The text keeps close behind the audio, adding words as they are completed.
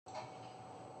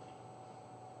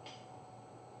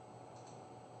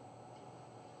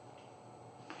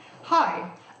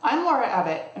Hi, I'm Laura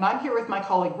Abbott, and I'm here with my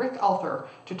colleague Rick Altherr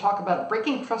to talk about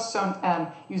breaking TrustZone-M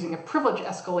using a privilege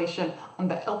escalation on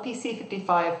the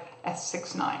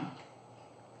LPC55S69.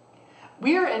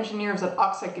 We are engineers at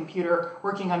Oxide Computer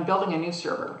working on building a new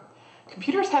server.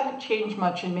 Computers haven't changed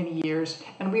much in many years,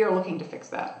 and we are looking to fix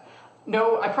that.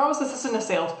 No, I promise this isn't a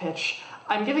sales pitch.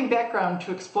 I'm giving background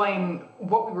to explain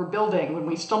what we were building when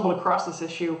we stumbled across this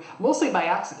issue, mostly by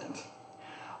accident.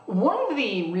 One of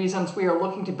the reasons we are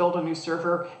looking to build a new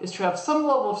server is to have some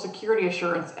level of security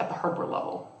assurance at the hardware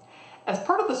level. As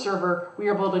part of the server, we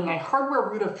are building a hardware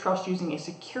root of trust using a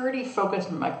security-focused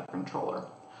microcontroller.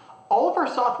 All of our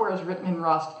software is written in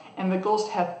Rust, and the goal is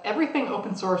to have everything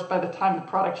open source by the time the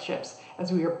product ships,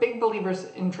 as we are big believers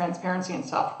in transparency in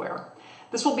software.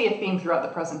 This will be a theme throughout the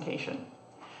presentation.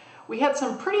 We had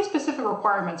some pretty specific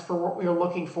requirements for what we are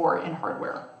looking for in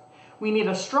hardware. We need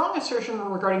a strong assertion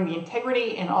regarding the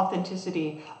integrity and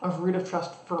authenticity of root of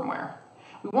trust firmware.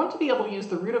 We want to be able to use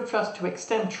the root of trust to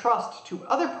extend trust to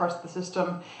other parts of the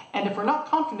system, and if we're not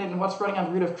confident in what's running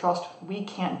on root of trust, we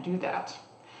can't do that.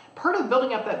 Part of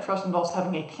building up that trust involves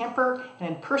having a tamper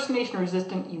and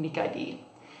impersonation-resistant unique ID.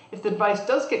 If the device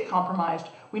does get compromised,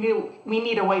 we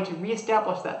need a way to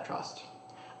reestablish that trust.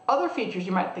 Other features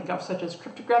you might think of, such as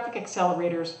cryptographic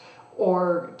accelerators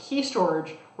or key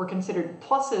storage, were considered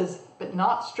pluses but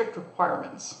not strict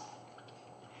requirements.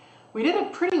 We did a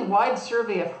pretty wide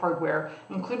survey of hardware,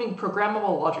 including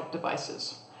programmable logic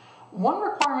devices. One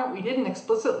requirement we didn't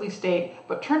explicitly state,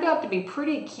 but turned out to be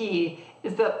pretty key,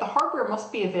 is that the hardware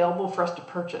must be available for us to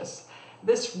purchase.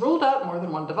 This ruled out more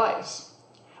than one device.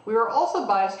 We were also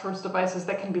biased towards devices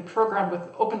that can be programmed with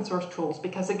open source tools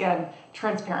because, again,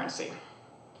 transparency.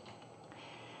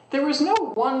 There was no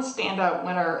one standout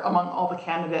winner among all the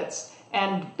candidates,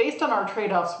 and based on our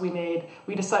trade-offs we made,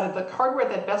 we decided the hardware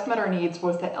that best met our needs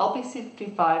was the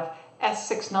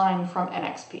LPC55S69 from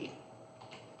NXP.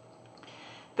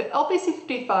 The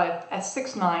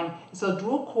LPC55S69 is a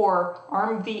dual-core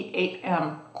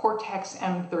ARMv8-M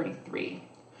Cortex-M33.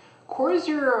 Core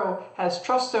 0 has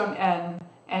TrustZone-N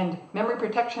and memory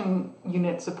protection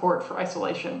unit support for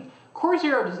isolation. Core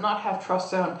 0 does not have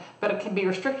TrustZone, but it can be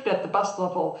restricted at the bus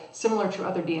level, similar to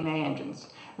other DMA engines.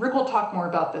 Rick will talk more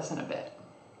about this in a bit.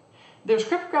 There's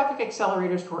cryptographic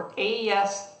accelerators for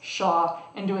AES, SHA,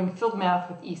 and doing field math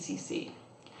with ECC.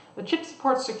 The chip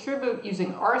supports secure boot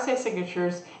using RSA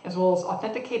signatures as well as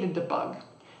authenticated debug.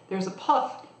 There's a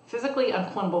PUF, physically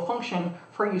unclonable function,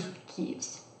 for use with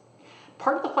keys.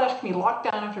 Part of the flash can be locked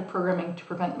down after programming to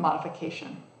prevent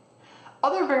modification.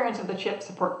 Other variants of the chip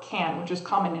support CAN, which is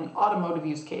common in automotive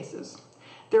use cases.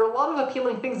 There are a lot of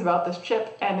appealing things about this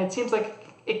chip, and it seems like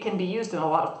it can be used in a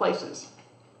lot of places.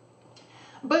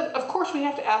 But of course we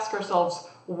have to ask ourselves,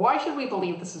 why should we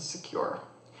believe this is secure?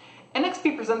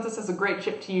 NXP presents this as a great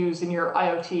chip to use in your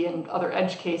IoT and other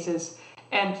edge cases,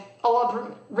 and a lot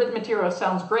of written material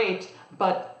sounds great,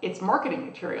 but it's marketing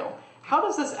material. How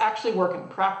does this actually work in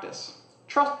practice?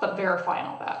 Trust but verify and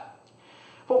all that.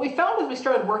 What we found as we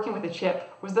started working with the chip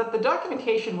was that the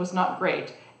documentation was not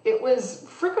great. It was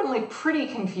frequently pretty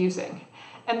confusing,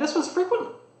 and this was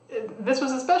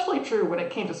especially true when it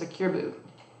came to secure boot.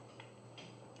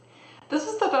 This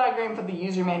is the diagram for the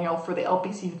user manual for the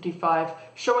LPC55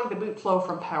 showing the boot flow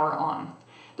from power on.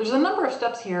 There's a number of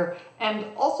steps here and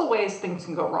also ways things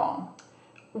can go wrong.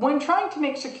 When trying to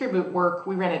make secure boot work,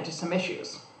 we ran into some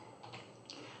issues.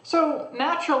 So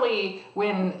naturally,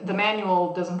 when the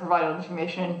manual doesn't provide all the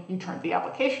information, you turn to the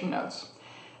application notes.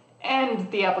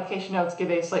 And the application notes give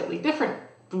a slightly different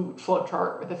boot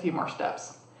flowchart with a few more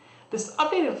steps. This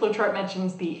updated flowchart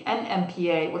mentions the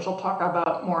NMPA, which I'll talk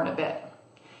about more in a bit.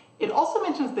 It also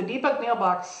mentions the debug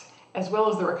mailbox as well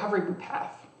as the recovery boot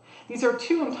path. These are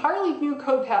two entirely new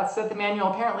code paths that the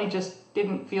manual apparently just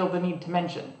didn't feel the need to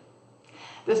mention.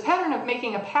 This pattern of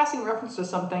making a passing reference to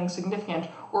something significant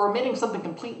or omitting something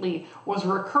completely was a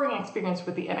recurring experience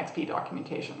with the NXP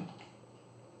documentation.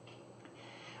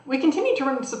 We continued to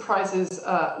run into surprises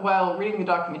while reading the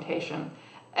documentation.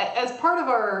 As part of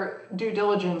our due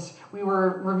diligence, we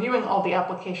were reviewing all the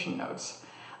application notes.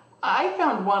 I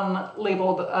found one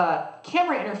labeled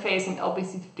camera interface in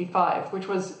LPC55, which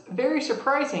was very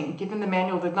surprising given the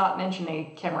manual did not mention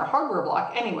a camera hardware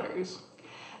block anyways.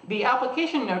 The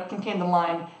application note contained the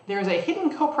line, "There is a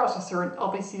hidden coprocessor in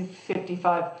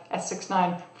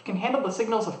LPC55S69 which can handle the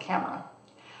signals of camera."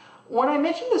 When I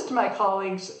mentioned this to my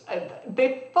colleagues,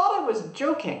 they thought I was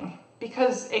joking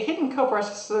because a hidden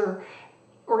coprocessor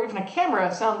or even a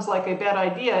camera sounds like a bad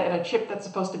idea in a chip that's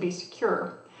supposed to be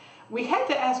secure. We had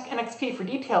to ask NXP for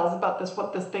details about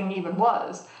what this thing even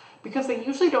was, because they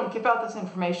usually don't give out this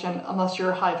information unless you're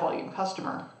a high-volume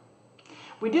customer.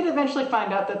 We did eventually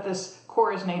find out that this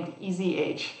core is named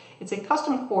EZH. It's a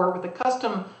custom core with a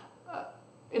custom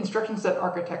instruction set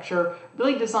architecture,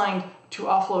 really designed to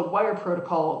offload wire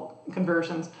protocol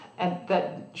conversions and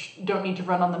that don't need to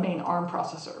run on the main ARM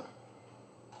processor.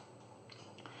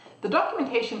 The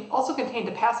documentation also contained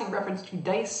a passing reference to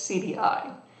DICE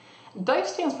CDI.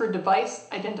 DICE stands for Device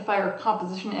Identifier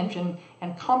Composition Engine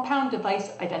and Compound Device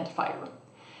Identifier.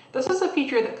 This is a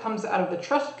feature that comes out of the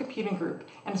Trusted Computing group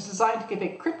and is designed to give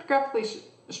a cryptographically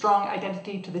strong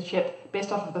identity to the chip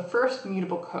based off of the first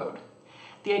mutable code.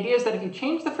 The idea is that if you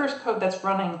change the first code that's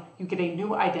running, you get a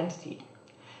new identity.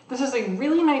 This is a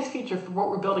really nice feature for what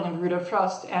we're building in root of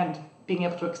trust and being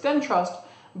able to extend trust,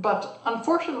 but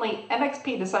unfortunately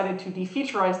NXP decided to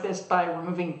defeaturize this by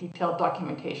removing detailed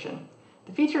documentation.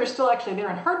 The feature is still actually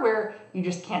there in hardware, you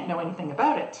just can't know anything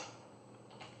about it.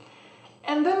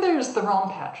 And then there's the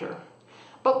ROM patcher.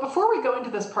 But before we go into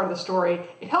this part of the story,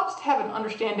 it helps to have an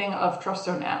understanding of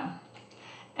TrustZone-M.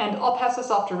 And I'll pass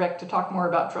this off to Rick to talk more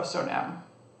about TrustZone-M.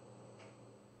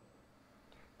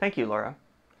 Thank you, Laura.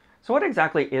 So what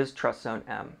exactly is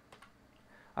TrustZone-M?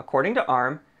 According to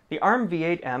ARM, the ARM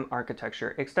v8M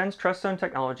architecture extends TrustZone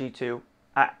technology to...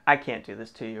 I can't do this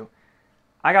to you.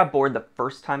 I got bored the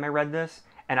first time I read this,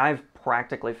 and I've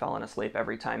practically fallen asleep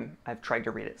every time I've tried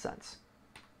to read it since.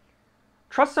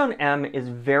 TrustZone-M is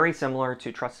very similar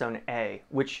to TrustZone-A,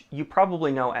 which you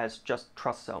probably know as just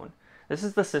TrustZone. This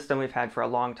is the system we've had for a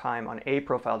long time on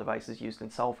A-profile devices used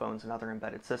in cell phones and other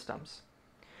embedded systems.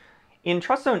 In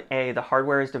TrustZone-A, the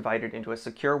hardware is divided into a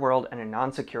secure world and a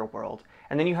non-secure world,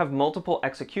 and then you have multiple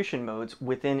execution modes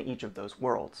within each of those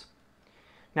worlds.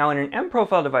 Now, in an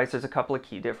M-profile device, there's a couple of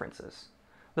key differences.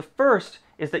 The first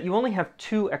is that you only have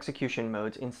 2 execution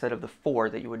modes instead of the 4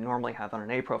 that you would normally have on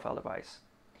an A-profile device.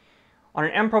 On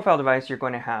an M-profile device, you're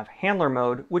going to have handler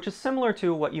mode, which is similar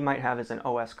to what you might have as an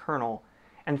OS kernel,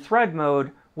 and thread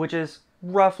mode, which is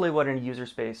roughly what a user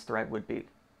space thread would be.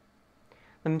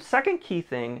 The second key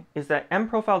thing is that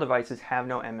M-profile devices have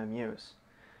no MMUs.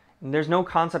 There's no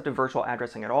concept of virtual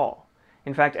addressing at all.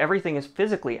 In fact, everything is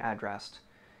physically addressed.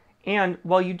 And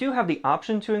while you do have the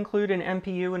option to include an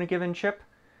MPU in a given chip,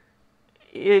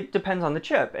 it depends on the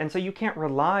chip, and so you can't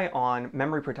rely on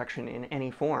memory protection in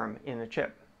any form in a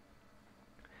chip.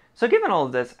 So given all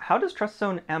of this, how does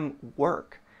TrustZone-M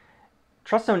work?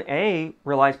 TrustZone-A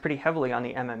relies pretty heavily on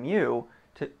the MMU.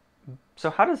 So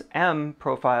how does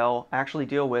M-profile actually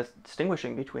deal with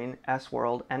distinguishing between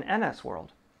S-world and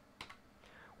NS-world?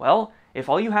 Well, if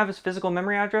all you have is physical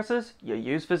memory addresses, you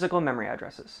use physical memory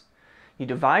addresses. You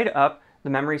divide up the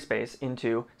memory space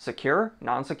into secure,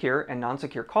 non-secure, and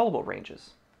non-secure callable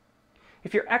ranges.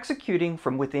 If you're executing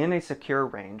from within a secure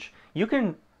range, you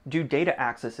can do data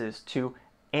accesses to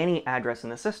any address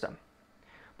in the system.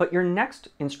 But your next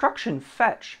instruction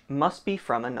fetch must be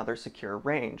from another secure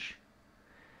range.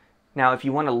 Now, if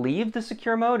you want to leave the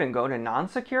secure mode and go to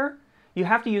non-secure, you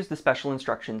have to use the special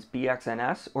instructions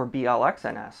BXNS or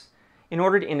BLXNS in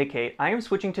order to indicate I am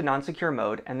switching to non-secure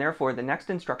mode, and therefore the next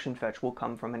instruction fetch will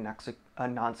come from a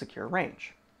non-secure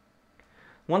range.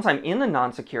 Once I'm in the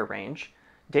non-secure range,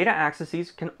 data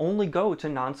accesses can only go to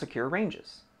non-secure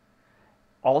ranges.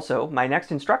 Also, my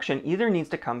next instruction either needs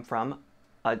to come from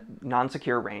a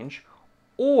non-secure range,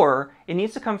 or it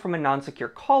needs to come from a non-secure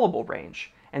callable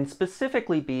range, and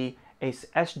specifically be a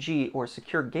SG or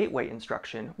secure gateway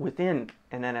instruction within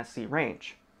an NSC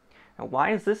range. Now,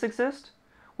 why does this exist?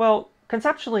 Well,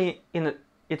 conceptually,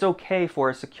 it's okay for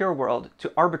a secure world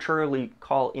to arbitrarily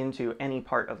call into any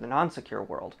part of the non-secure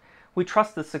world. We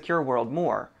trust the secure world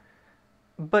more.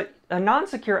 But a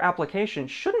non-secure application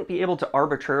shouldn't be able to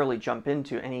arbitrarily jump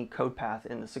into any code path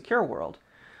in the secure world.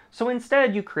 So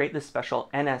instead, you create this special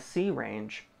NSC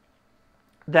range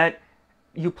that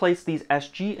you place these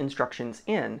SG instructions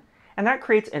in, and that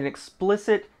creates an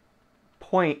explicit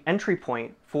entry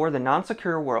point for the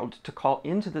non-secure world to call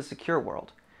into the secure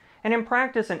world. And in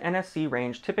practice, an NSC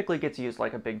range typically gets used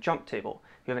like a big jump table.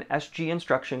 You have an SG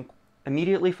instruction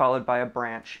immediately followed by a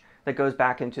branch that goes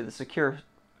back into the secure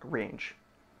range.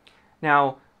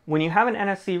 Now, when you have an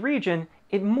NSC region,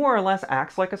 it more or less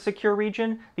acts like a secure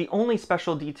region. The only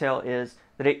special detail is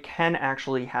that it can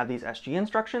actually have these SG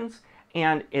instructions,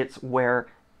 and it's where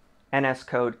NS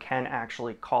code can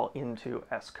actually call into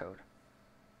S code.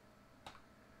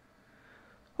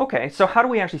 Okay, so how do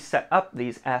we actually set up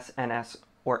these S, NS,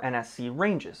 or NSC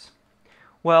ranges?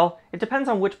 Well, it depends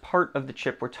on which part of the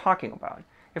chip we're talking about.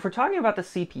 If we're talking about the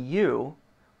CPU,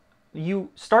 you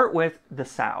start with the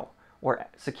SAU, or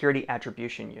Security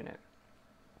Attribution Unit.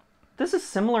 This is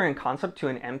similar in concept to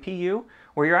an MPU,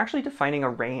 where you're actually defining a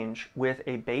range with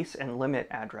a base and limit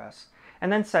address,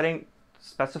 and then setting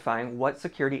specifying what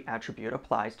security attribute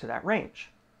applies to that range.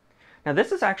 Now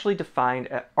this is actually defined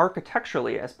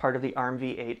architecturally as part of the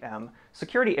ARMv8M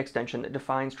security extension that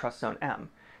defines TrustZone-M.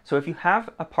 So if you have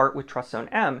a part with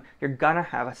TrustZone-M, you're gonna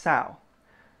have a SAO.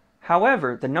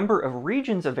 However, the number of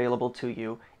regions available to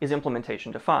you is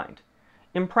implementation defined.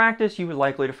 In practice, you would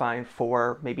likely define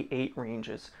 4, maybe 8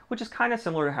 ranges, which is kind of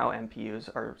similar to how MPUs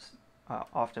are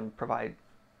often provided.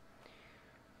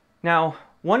 Now,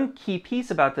 one key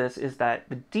piece about this is that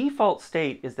the default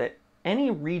state is that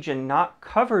any region not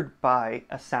covered by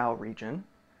a SAO region,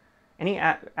 any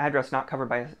address not covered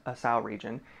by a SAO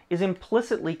region, is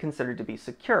implicitly considered to be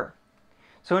secure.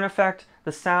 So in effect,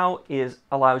 the SAO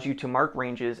allows you to mark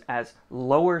ranges as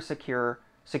lower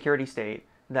security state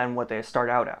than what they start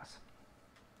out as.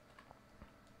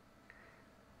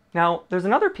 Now, there's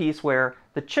another piece where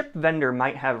the chip vendor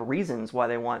might have reasons why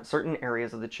they want certain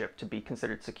areas of the chip to be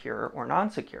considered secure or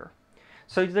non-secure.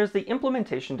 So there's the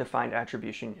implementation defined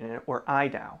attribution unit, or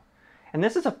IDAU. And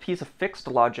this is a piece of fixed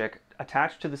logic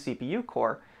attached to the CPU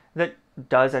core that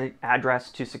does an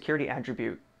address to security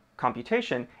attribute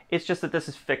computation. It's just that this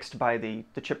is fixed by the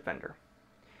chip vendor.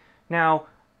 Now,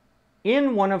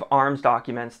 in one of ARM's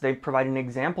documents, they provide an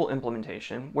example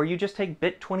implementation where you just take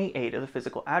bit 28 of the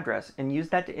physical address and use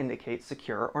that to indicate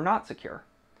secure or not secure.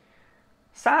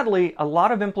 Sadly, a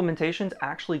lot of implementations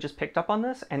actually just picked up on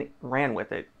this and ran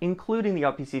with it, including the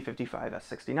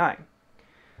LPC55S69.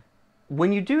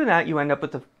 When you do that, you end up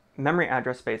with a memory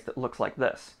address space that looks like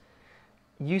this.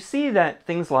 You see that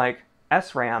things like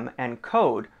SRAM and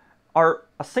code are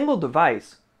a single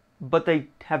device, but they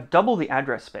have double the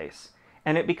address space,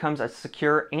 and it becomes a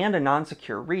secure and a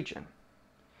non-secure region.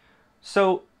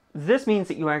 So this means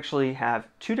that you actually have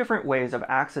 2 different ways of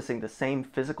accessing the same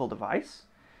physical device,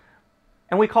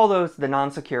 and we call those the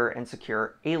non-secure and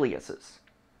secure aliases.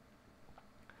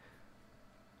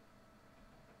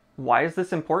 Why is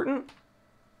this important?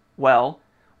 Well,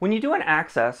 when you do an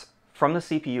access from the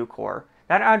CPU core,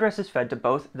 that address is fed to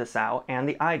both the SAO and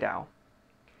the IDAU.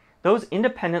 Those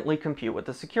independently compute what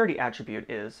the security attribute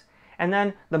is, and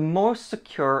then the most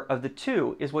secure of the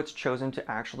 2 is what's chosen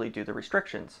to actually do the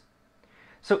restrictions.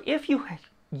 So if you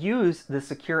use the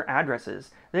secure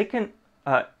addresses, they can,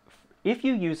 if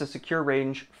you use a secure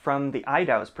range from the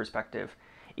IDAU's perspective,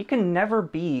 it can never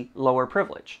be lower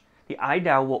privilege. The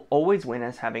IDAU will always win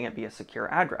as having it be a secure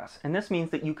address, and this means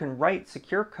that you can write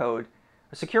secure code,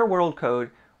 a secure world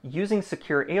code, using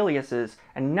secure aliases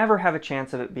and never have a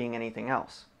chance of it being anything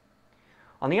else.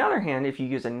 On the other hand, if you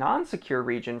use a non-secure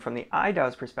region from the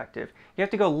IDAU's perspective, you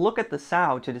have to go look at the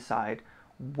SAO to decide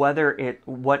what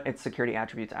its security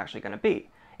attribute is actually going to be.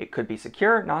 It could be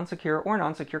secure, non-secure, or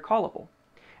non-secure callable.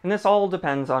 And this all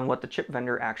depends on what the chip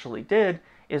vendor actually did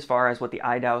as far as what the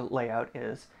IDAU layout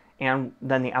is, and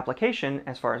then the application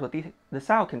as far as what the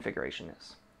SAO configuration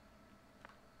is.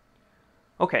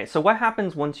 Okay, so what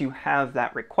happens once you have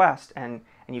that request and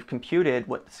you've computed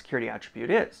what the security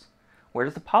attribute is? Where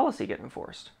does the policy get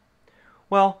enforced?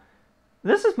 Well,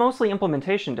 this is mostly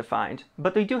implementation defined,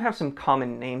 but they do have some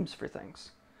common names for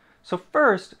things. So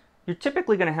first, you're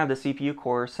typically going to have the CPU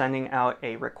core sending out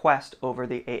a request over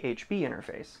the AHB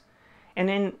interface. And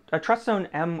in a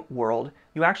TrustZone-M world,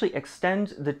 you actually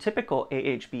extend the typical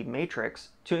AHB matrix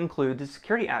to include the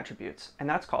security attributes, and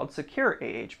that's called secure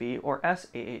AHB or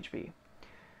SAHB.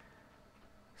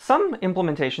 Some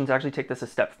implementations actually take this a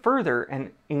step further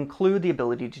and include the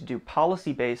ability to do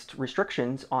policy-based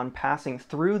restrictions on passing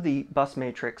through the bus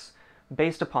matrix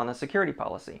based upon the security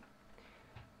policy.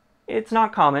 It's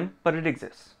not common, but it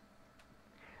exists.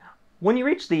 When you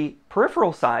reach the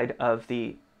peripheral side of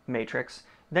the matrix,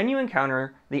 then you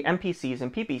encounter the MPCs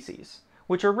and PPCs,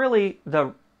 which are really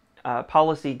the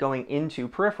policy going into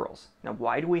peripherals. Now,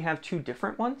 why do we have 2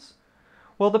 different ones?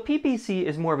 Well, the PPC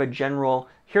is more of a general,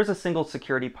 here's a single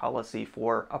security policy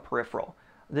for a peripheral.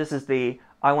 This is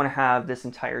I want to have this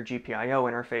entire GPIO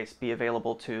interface be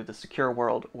available to the secure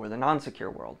world or the non-secure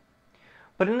world.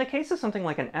 But in the case of something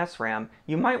like an SRAM,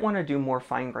 you might want to do more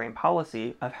fine-grained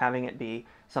policy of having it be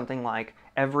something like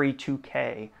every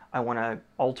 2K, I want to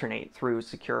alternate through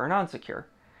secure or non-secure.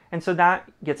 And so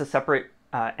that gets a separate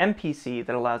MPC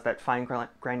that allows that fine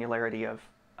granularity of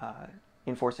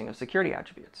enforcing of security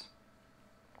attributes.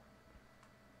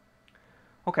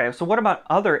 Okay, so what about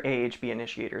other AHB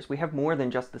initiators? We have more than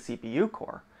just the CPU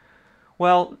core.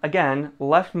 Well, again,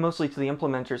 left mostly to the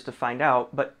implementers to find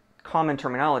out, but common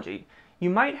terminology.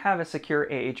 You might have a secure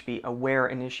AHB aware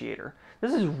initiator.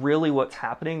 This is really what's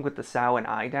happening with the SAO and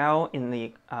IDAU in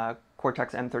the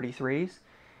Cortex M33s,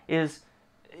 is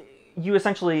you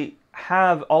essentially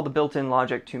have all the built-in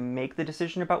logic to make the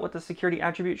decision about what the security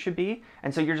attribute should be,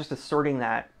 and so you're just asserting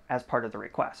that as part of the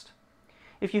request.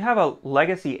 If you have a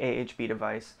legacy AHB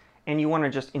device and you want to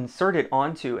just insert it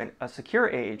onto a secure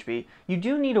AHB, you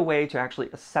do need a way to actually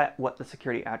set what the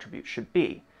security attribute should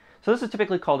be. So this is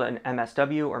typically called an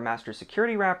MSW, or Master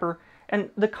Security Wrapper, and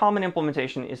the common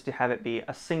implementation is to have it be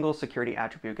a single security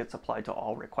attribute gets applied to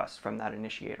all requests from that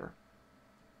initiator.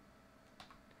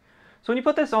 So when you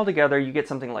put this all together, you get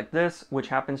something like this, which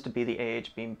happens to be the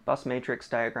AHB bus matrix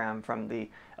diagram from the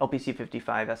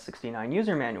LPC55S69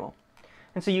 user manual.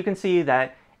 And so you can see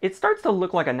that it starts to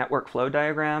look like a network flow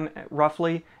diagram,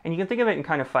 roughly, and you can think of it in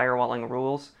kind of firewalling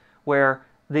rules, where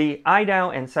the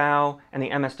IDAO and SAO and the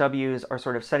MSWs are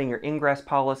sort of setting your ingress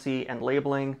policy and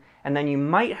labeling, and then you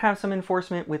might have some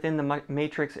enforcement within the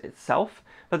matrix itself,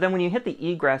 but then when you hit the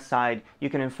egress side, you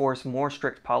can enforce more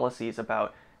strict policies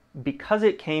about because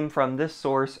it came from this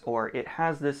source or it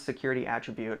has this security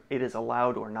attribute, it is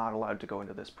allowed or not allowed to go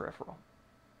into this peripheral.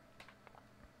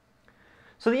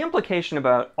 So the implication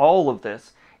about all of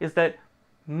this is that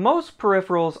most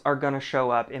peripherals are going to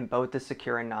show up in both the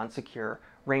secure and non-secure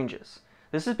ranges.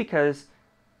 This is because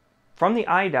from the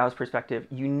IDAO's perspective,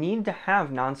 you need to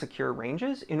have non-secure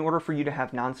ranges in order for you to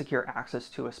have non-secure access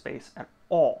to a space at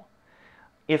all.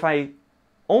 If I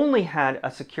only had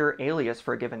a secure alias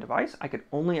for a given device, I could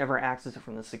only ever access it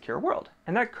from the secure world,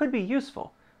 and that could be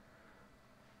useful.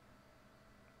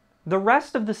 The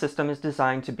rest of the system is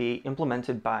designed to be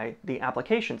implemented by the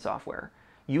application software.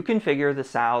 You configure the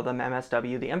SAO, the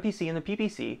MSW, the MPC, and the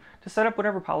PPC to set up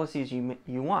whatever policies you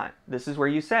want. This is where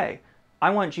you say,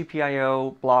 I want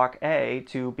GPIO block A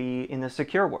to be in the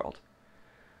secure world.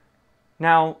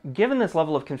 Now, given this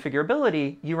level of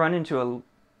configurability, you run into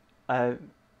a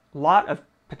lot of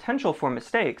potential for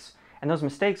mistakes, and those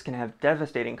mistakes can have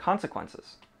devastating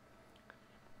consequences.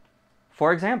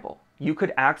 For example, you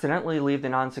could accidentally leave the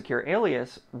non-secure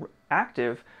alias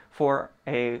active for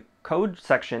a code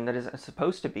section that is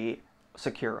supposed to be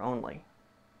secure only.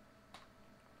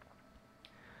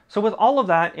 So with all of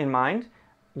that in mind,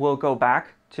 we'll go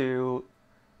back to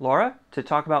Laura to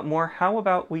talk about more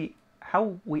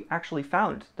how we actually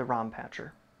found the ROM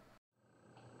patcher.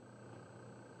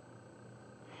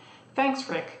 Thanks,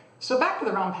 Rick. So back to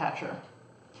the ROM patcher.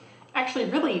 Actually,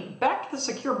 really, back to the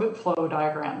secure boot flow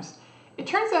diagrams. It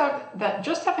turns out that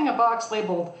just having a box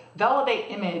labeled validate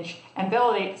image and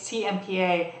validate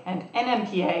CMPA and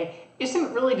NMPA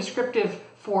isn't really descriptive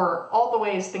for all the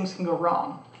ways things can go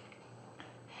wrong.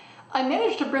 I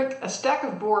managed to break a stack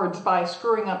of boards by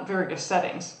screwing up various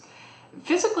settings.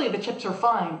 Physically, the chips are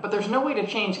fine, but there's no way to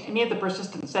change any of the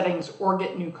persistent settings or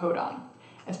get new code on.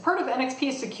 As part of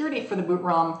NXP's security for the boot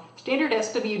ROM, standard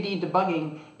SWD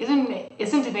debugging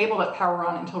isn't enabled at power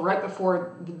on until right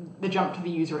before the jump to the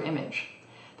user image.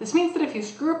 This means that if you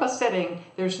screw up a setting,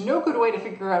 there's no good way to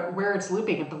figure out where it's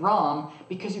looping at the ROM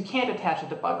because you can't attach a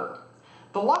debugger.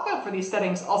 The lockout for these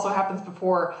settings also happens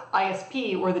before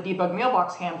ISP or the debug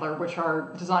mailbox handler, which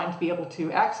are designed to be able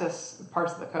to access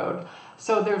parts of the code,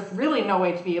 so there's really no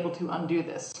way to be able to undo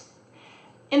this.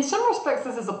 In some respects,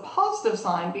 this is a positive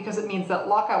sign because it means that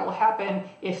lockout will happen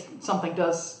if something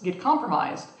does get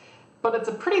compromised, but it's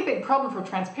a pretty big problem for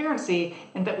transparency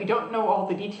in that we don't know all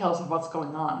the details of what's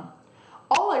going on.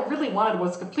 All I really wanted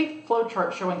was a complete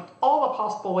flowchart showing all the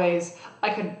possible ways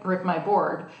I could brick my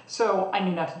board, so I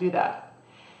knew not to do that.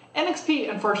 NXP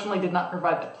unfortunately did not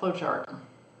provide that flowchart.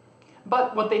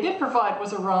 But what they did provide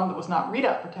was a ROM that was not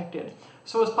readout protected,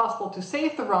 so it was possible to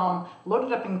save the ROM, load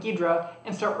it up in Ghidra,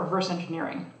 and start reverse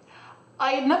engineering.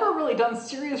 I had never really done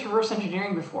serious reverse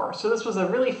engineering before, so this was a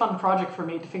really fun project for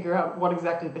me to figure out what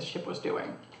exactly this chip was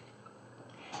doing.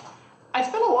 I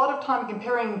spent a lot of time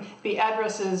comparing the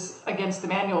addresses against the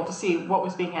manual to see what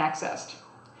was being accessed.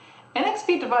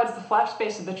 NXP divides the flash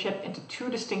space of the chip into two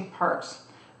distinct parts: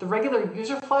 the regular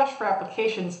user flash for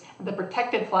applications and the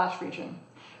protected flash region.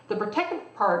 The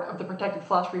protected part of the protected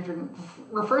flash region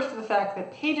refers to the fact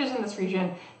that pages in this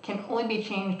region can only be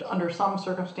changed under some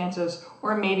circumstances,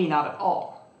 or maybe not at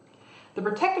all. The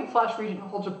protected flash region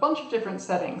holds a bunch of different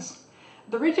settings.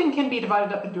 The region can be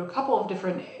divided up into a couple of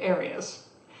different areas.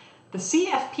 The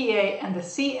CFPA and the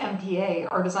CMPA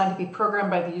are designed to be programmed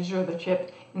by the user of the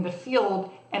chip in the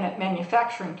field and at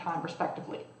manufacturing time,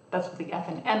 respectively. That's what the F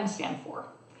and M stand for.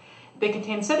 They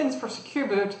contain settings for secure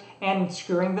boot, and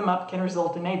screwing them up can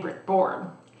result in a brick board.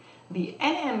 The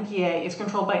NMPA is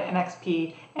controlled by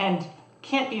NXP and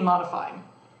can't be modified.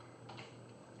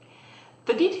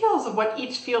 The details of what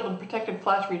each field and protected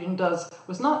flash region does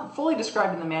was not fully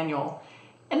described in the manual.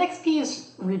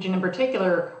 NXP's region in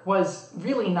particular was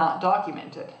really not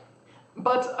documented.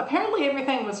 But apparently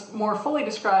everything was more fully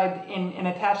described in an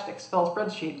attached Excel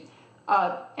spreadsheet.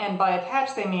 And by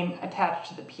attached, they mean attached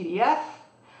to the PDF,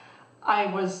 I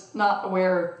was not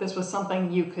aware this was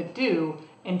something you could do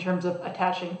in terms of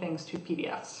attaching things to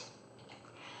PDFs.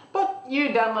 But you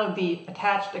download the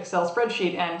attached Excel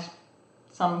spreadsheet and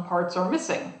some parts are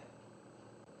missing.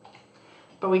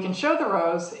 But we can show the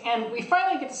rows, and we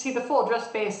finally get to see the full address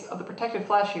space of the protected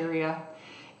flash area,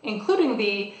 including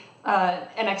the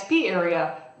NXP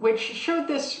area, which showed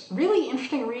this really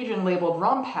interesting region labeled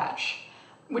ROM patch,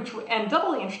 and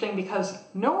doubly interesting because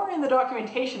nowhere in the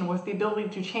documentation was the ability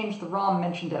to change the ROM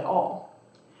mentioned at all.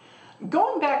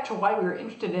 Going back to why we were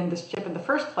interested in this chip in the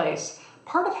first place,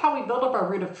 part of how we build up our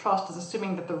root of trust is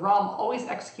assuming that the ROM always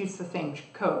executes the same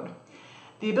code.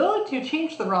 The ability to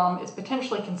change the ROM is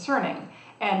potentially concerning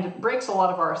and breaks a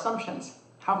lot of our assumptions.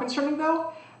 How concerning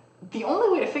though? The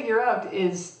only way to figure out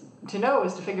is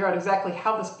to figure out exactly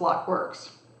how this block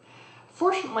works.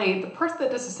 Fortunately, the parts of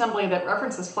the disassembly that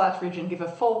reference this flash region give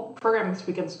a full programming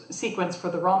sequence for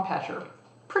the ROM patcher.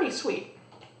 Pretty sweet.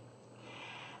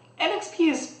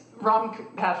 NXP's ROM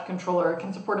patch controller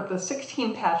can support up to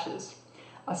 16 patches.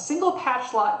 A single patch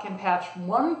slot can patch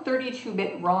one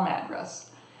 32-bit ROM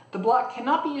address. The block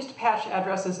cannot be used to patch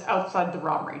addresses outside the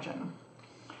ROM region.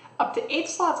 Up to 8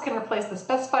 slots can replace the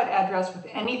specified address with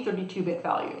any 32-bit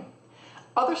value.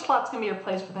 Other slots can be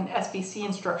replaced with an SBC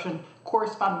instruction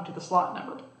corresponding to the slot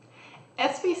number.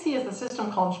 SBC is the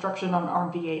system call instruction on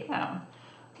ARMv8-M.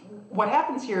 What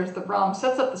happens here is the ROM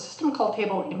sets up the system call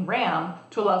table in RAM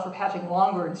to allow for patching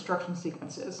longer instruction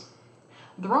sequences.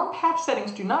 The ROM patch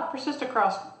settings do not persist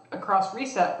across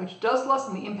reset, which does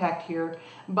lessen the impact here,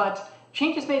 but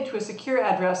changes made to a secure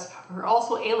address are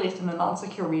also aliased in the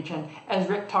non-secure region, as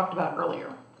Rick talked about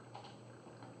earlier.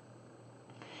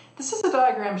 This is a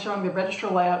diagram showing the register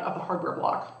layout of the hardware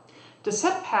block. To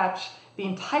set patch, the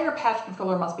entire patch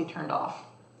controller must be turned off.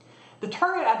 The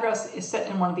target address is set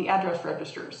in one of the address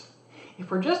registers. If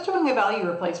we're just doing a value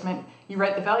replacement, you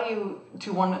write the value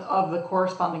to one of the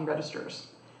corresponding registers.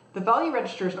 The value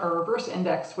registers are reverse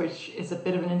indexed, which is a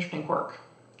bit of an interesting quirk.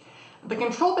 The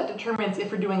control bit determines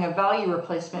if we're doing a value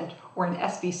replacement or an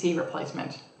SBC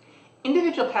replacement.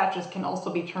 Individual patches can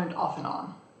also be turned off and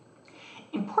on.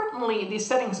 Importantly, these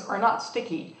settings are not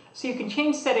sticky, so you can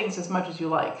change settings as much as you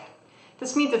like.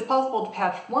 This means it's possible to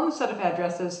patch one set of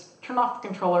addresses, turn off the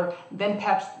controller, then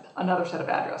patch another set of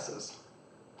addresses.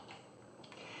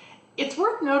 It's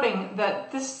worth noting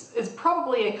that this is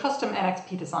probably a custom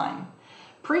NXP design.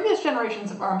 Previous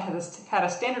generations of ARM had a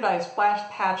standardized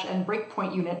flash patch and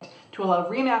breakpoint unit to allow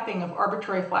remapping of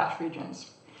arbitrary flash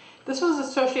regions. This was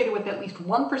associated with at least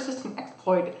one persistent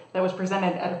exploit that was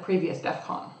presented at a previous DEF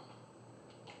CON.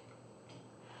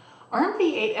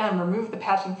 ARMv8-M removed the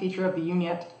patching feature of the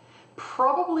unit,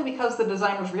 probably because the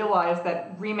designers realized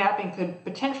that remapping could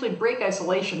potentially break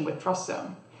isolation with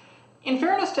TrustZone. In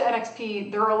fairness to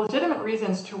NXP, there are legitimate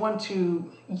reasons to want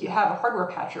to have a hardware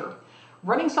patcher.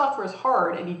 Running software is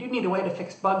hard, and you do need a way to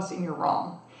fix bugs in your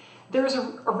ROM. There is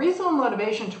a reasonable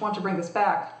motivation to want to bring this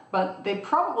back, but they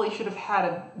probably should have had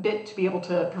a bit to be able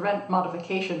to prevent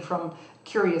modification from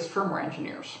curious firmware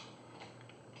engineers.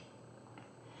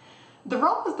 The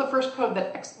ROM is the first code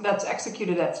that's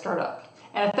executed at startup,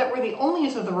 and if that were the only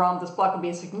use of the ROM, this block would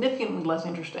be significantly less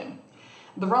interesting.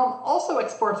 The ROM also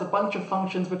exports a bunch of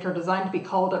functions which are designed to be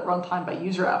called at runtime by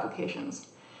user applications.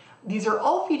 These are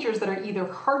all features that are either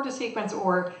hard to sequence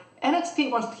or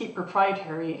NXP wants to keep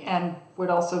proprietary and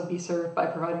would also be served by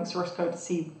providing source code to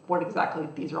see what exactly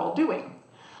these are all doing.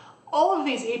 All of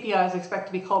these APIs expect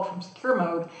to be called from secure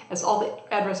mode, as all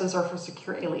the addresses are for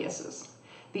secure aliases.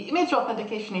 The image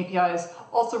authentication APIs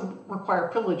also require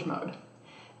privilege mode.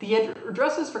 The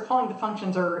addresses for calling the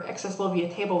functions are accessible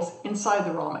via tables inside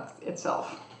the ROM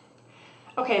itself.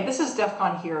 Okay, this is DEF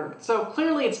CON here, so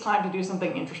clearly it's time to do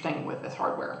something interesting with this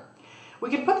hardware. We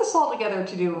can put this all together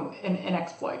to do an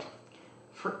exploit.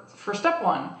 For step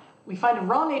 1, we find a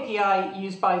ROM API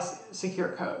used by secure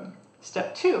code.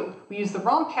 Step 2, we use the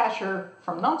ROM patcher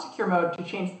from non-secure mode to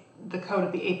change the code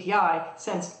of the API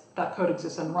since that code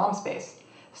exists in ROM space.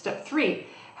 Step 3,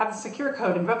 have the secure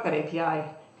code invoke that API,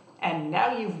 and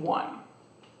now you've won.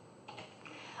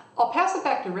 I'll pass it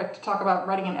back to Rick to talk about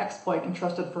writing an exploit in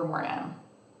TrustedFirmware-M.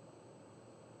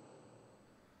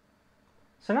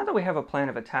 So now that we have a plan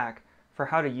of attack for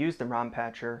how to use the ROM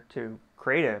patcher to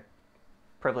create a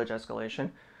privilege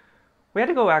escalation, we had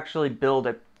to go actually build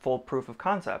a full proof of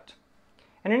concept.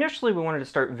 And initially we wanted to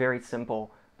start very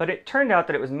simple, but it turned out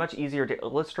that it was much easier to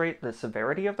illustrate the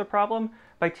severity of the problem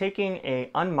by taking an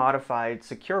unmodified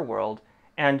secure world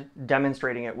and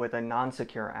demonstrating it with a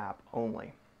non-secure app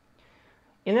only.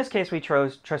 In this case, we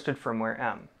chose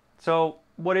TrustedFirmware-M. So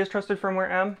what is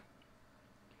TrustedFirmware-M?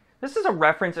 This is a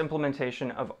reference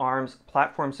implementation of ARM's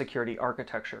platform security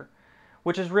architecture.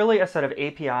 which is really a set of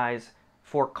APIs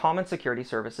for common security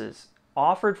services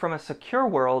offered from a secure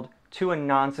world to a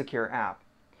non-secure app.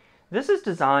 This is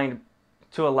designed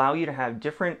to allow you to have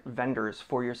different vendors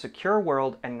for your secure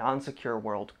world and non-secure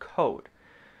world code.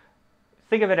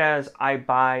 Think of it as I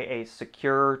buy a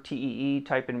secure TEE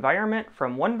type environment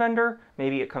from one vendor,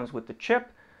 maybe it comes with the chip,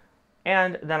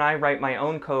 and then I write my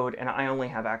own code and I only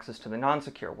have access to the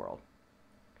non-secure world.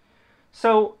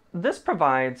 So this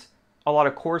provides a lot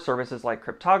of core services like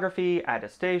cryptography,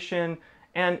 attestation,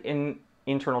 and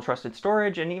internal trusted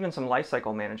storage, and even some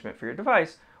lifecycle management for your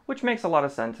device, which makes a lot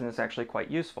of sense and is actually quite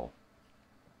useful.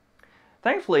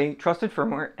 Thankfully,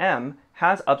 TrustedFirmware-M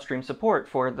has upstream support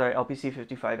for the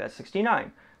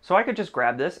LPC55S69, so I could just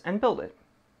grab this and build it.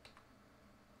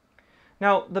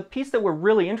 Now, the piece that we're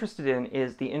really interested in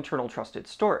is the internal trusted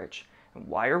storage. And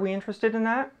why are we interested in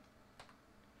that?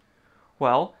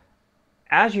 Well,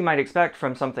 as you might expect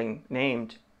from something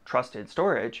named trusted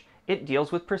storage, it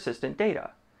deals with persistent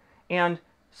data. And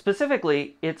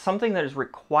specifically, it's something that is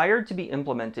required to be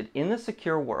implemented in the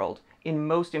secure world in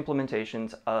most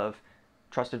implementations of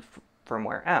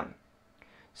TrustedFirmware-M.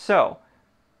 So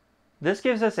this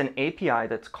gives us an API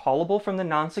that's callable from the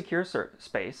non-secure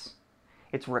space.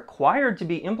 It's required to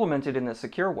be implemented in the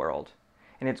secure world,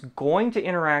 and it's going to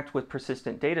interact with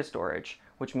persistent data storage,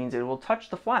 which means it will touch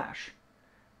the flash.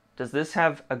 Does this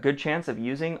have a good chance of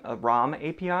using a ROM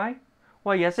API?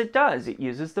 Well, yes, it does. It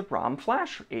uses the ROM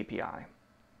flash API.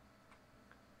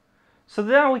 So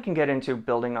now we can get into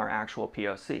building our actual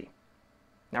POC.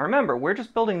 Now remember, we're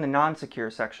just building the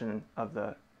non-secure section of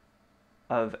a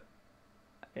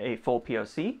full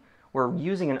POC. We're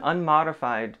using an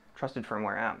unmodified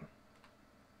TrustedFirmware-M.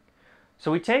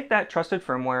 So we take that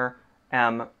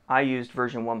TrustedFirmware-M, I used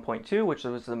version 1.2, which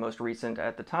was the most recent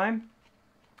at the time,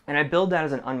 and I build that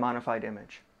as an unmodified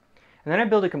image. And then I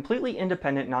build a completely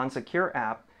independent non-secure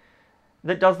app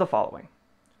that does the following.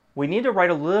 We need to write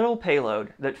a little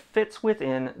payload that fits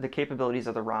within the capabilities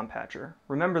of the ROM patcher.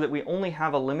 Remember that we only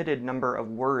have a limited number of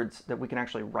words that we can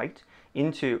actually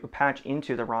patch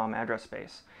into the ROM address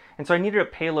space. And so I needed a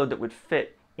payload that would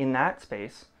fit in that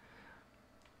space.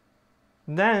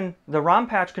 Then the ROM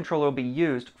patch controller will be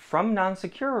used from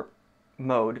non-secure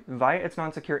mode via its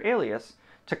non-secure alias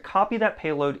to copy that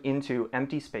payload into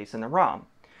empty space in the ROM.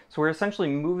 So we're essentially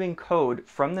moving code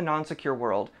from the non-secure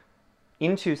world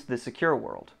into the secure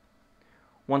world.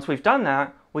 Once we've done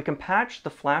that, we can patch the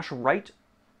flash write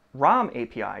ROM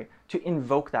API to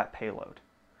invoke that payload.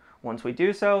 Once we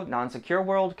do so, non-secure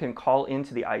world can call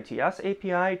into the ITS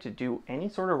API to do any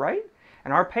sort of write,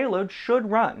 and our payload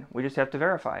should run. We just have to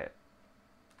verify it.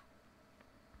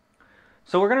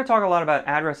 So we're going to talk a lot about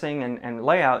addressing and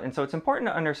layout, and so it's important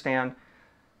to understand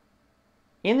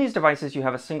in these devices you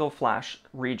have a single flash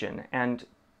region, and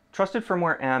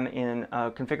TrustedFirmware-M in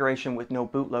a configuration with no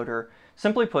bootloader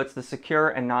simply puts the secure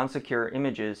and non-secure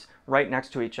images right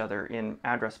next to each other in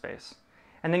address space.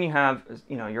 And then you have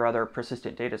your other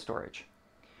persistent data storage.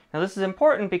 Now this is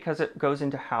important because it goes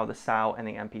into how the SAO and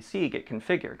the MPC get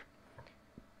configured.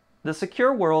 The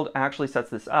secure world actually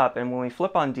sets this up, and when we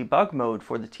flip on debug mode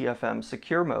for the TFM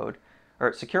secure mode,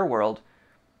 or secure world,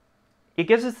 it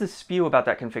gives us this spew about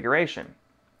that configuration.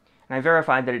 And I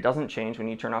verified that it doesn't change when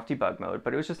you turn off debug mode,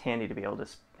 but it was just handy to be able to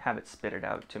have it spit it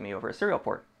out to me over a serial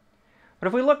port. But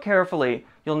if we look carefully,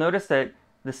 you'll notice that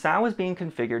the SAO is being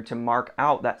configured to mark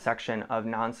out that section of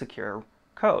non-secure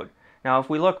code. Now,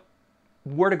 if we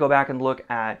were to go back and look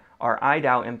at our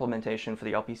IDAO implementation for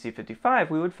the LPC55,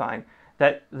 we would find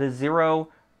that the 0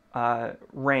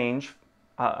 range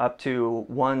up to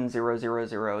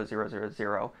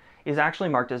 1000000 is actually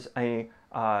marked as a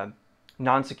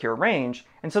non-secure range,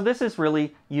 and so this is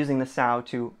really using the SAO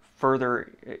to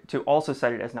also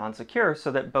set it as non-secure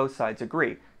so that both sides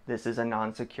agree this is a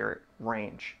non-secure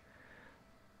range.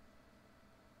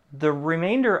 The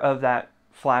remainder of that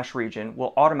flash region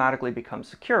will automatically become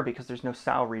secure because there's no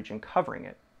SAO region covering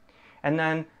it. And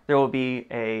then there will be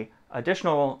an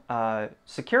additional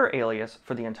secure alias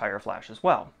for the entire flash as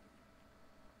well.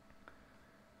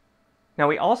 Now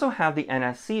we also have the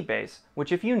NSC base,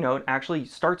 which if you note actually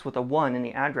starts with a 1 in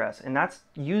the address, and that's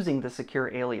using the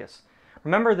secure alias.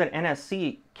 Remember that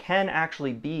NSC can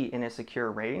actually be in a secure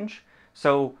range,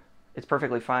 so it's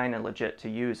perfectly fine and legit to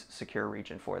use secure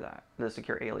region for that, the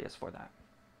secure alias for that.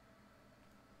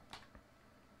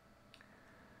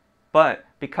 But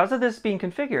because of this being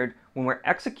configured, when we're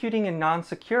executing in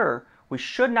non-secure, we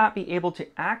should not be able to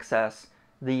access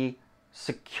the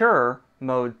secure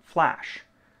mode flash.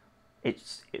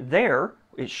 It's there,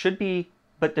 it should be,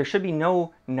 but there should be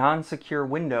no non-secure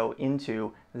window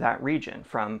into that region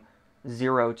from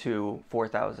 0 to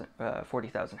 40,000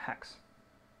 hex.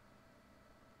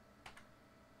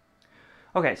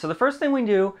 Okay, so the first thing we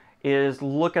do is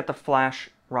look at the Flash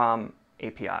ROM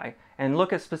API and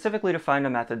look at specifically to find a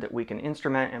method that we can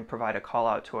instrument and provide a call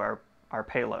out to our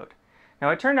payload. Now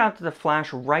it turned out that the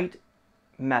Flash write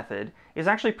method is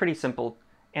actually pretty simple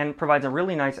and provides a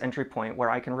really nice entry point where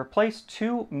I can replace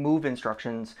two move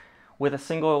instructions with a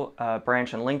single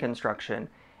branch and link instruction.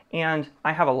 And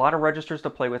I have a lot of registers to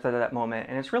play with at that moment,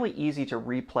 and it's really easy to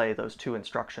replay those two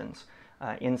instructions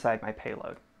inside my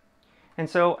payload. And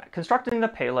so constructing the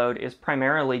payload is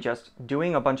primarily just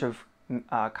doing a bunch of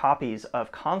copies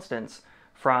of constants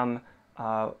from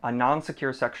a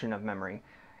non-secure section of memory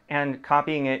and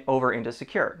copying it over into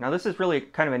secure. Now this is really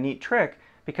kind of a neat trick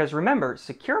because remember,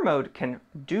 secure mode can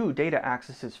do data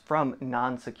accesses from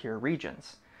non-secure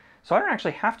regions. So I don't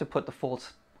actually have to put the full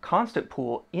constant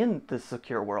pool in the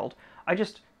secure world. I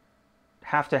just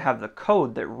have to have the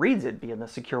code that reads it be in the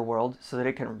secure world so that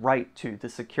it can write to the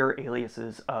secure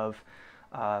aliases of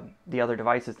the other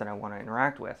devices that I want to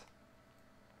interact with.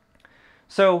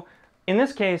 So in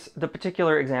this case, the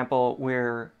particular example,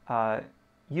 we're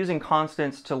using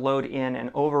constants to load in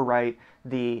and overwrite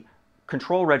the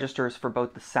control registers for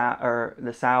both the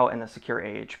SAO and the secure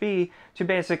AHB to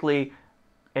basically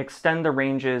extend the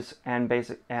ranges and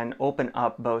open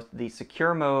up both the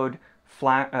secure mode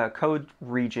code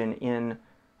region in,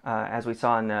 as we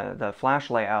saw in the Flash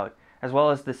layout, as well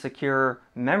as the secure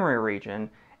memory region,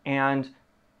 and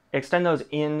extend those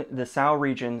in the SAO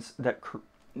regions that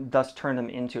thus turn them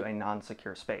into a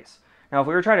non-secure space. Now, if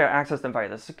we were trying to access them via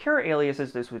the secure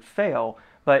aliases, this would fail,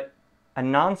 but a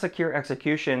non-secure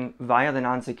execution via the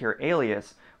non-secure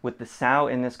alias with the SAO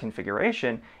in this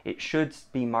configuration, it should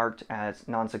be marked as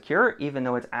non-secure, even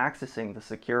though it's accessing the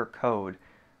secure code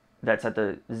that's at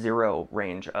the 0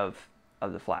 range of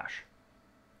the Flash.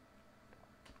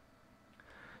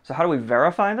 So how do we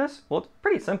verify this? Well, it's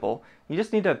pretty simple. You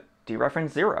just need to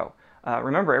dereference 0.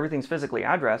 Remember, everything's physically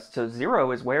addressed, so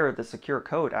 0 is where the secure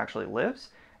code actually lives,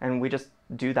 and we just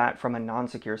do that from a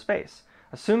non-secure space.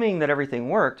 Assuming that everything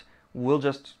worked, we'll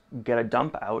just get a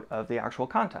dump out of the actual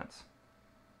contents.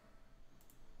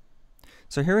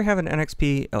 So here we have an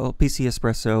NXP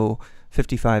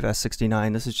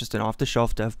LPC55S69. This is just an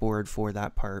off-the-shelf dev board for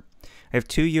that part. I have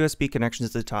two USB connections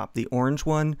at the top. The orange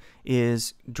one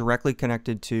is directly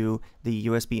connected to the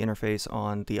USB interface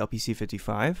on the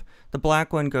LPC55. The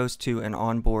black one goes to an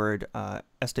onboard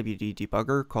SWD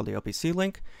debugger called the LPC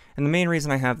link. And the main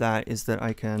reason I have that is that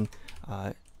I can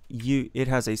it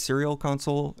has a serial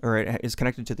console, or it is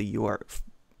connected to the UART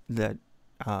that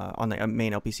on the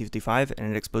main LPC55, and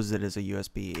it exposes it as a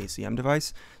USB ACM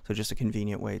device. So just a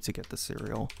convenient way to get the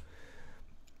serial.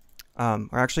 We're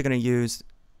actually going to use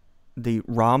the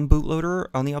ROM bootloader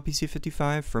on the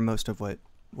LPC55 for most of what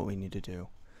we need to do.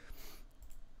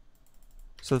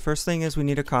 So the first thing is we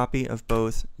need a copy of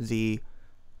both the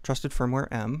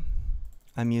TrustedFirmware-M.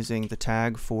 I'm using the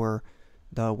tag for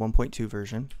the 1.2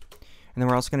 version. And then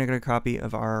we're also going to get a copy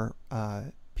of our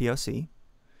POC.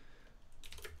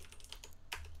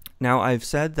 Now, I've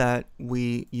said that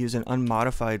we use an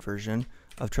unmodified version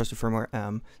of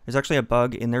TrustedFirmware-M. There's actually a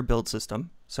bug in their build system,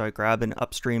 so I grab an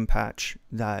upstream patch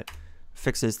that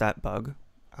fixes that bug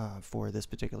for this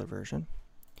particular version.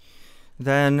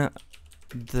 Then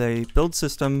the build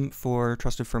system for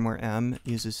TrustedFirmware-M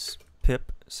uses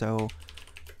pip, so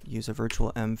use a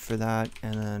virtual M for that,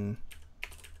 and then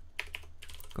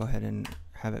go ahead and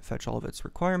have it fetch all of its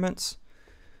requirements.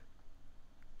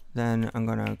 Then I'm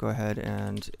going to go ahead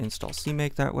and install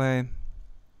CMake that way.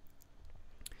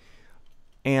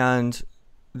 And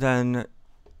then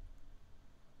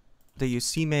they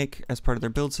use CMake as part of their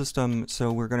build system,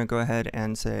 so we're going to go ahead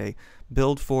and say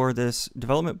build for this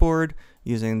development board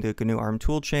using the GNU ARM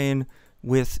toolchain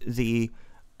with the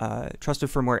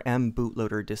TrustedFirmware-M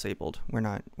bootloader disabled. We're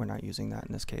not using that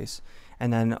in this case.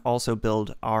 And then also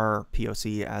build our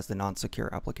POC as the non-secure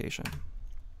application.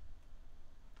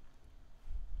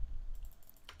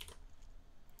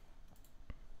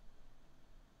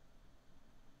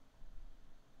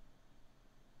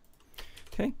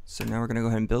 Okay, so now we're going to go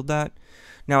ahead and build that.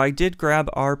 Now, I did grab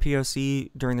our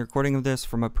POC during the recording of this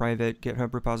from a private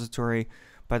GitHub repository.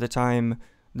 By the time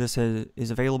this is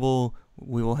available,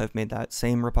 we will have made that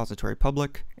same repository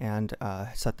public and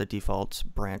set the default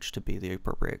branch to be the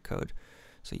appropriate code,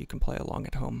 so you can play along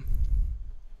at home.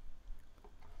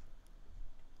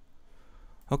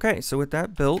 Okay, so with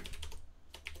that built,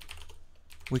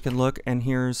 we can look, and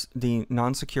here's the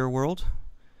non-secure world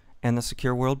and the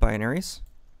secure world binaries.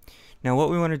 Now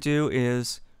what we want to do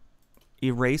is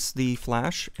erase the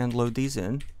flash and load these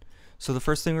in. So the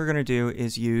first thing we're going to do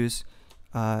is use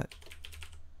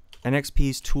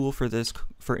NXP's tool for this,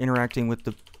 for interacting with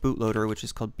bootloader, which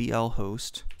is called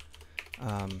blhost.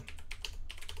 And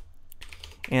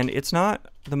it's not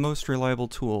the most reliable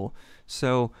tool.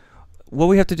 So what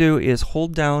we have to do is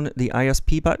hold down the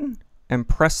ISP button and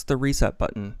press the reset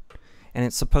button. And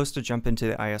it's supposed to jump into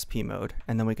the ISP mode.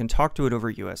 And then we can talk to it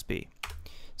over USB.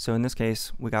 So in this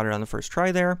case, we got it on the first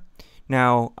try there.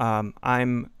 Now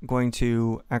I'm going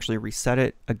to actually reset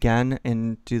it again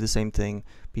and do the same thing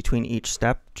between each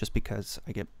step, just because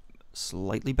I get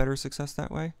slightly better success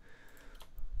that way.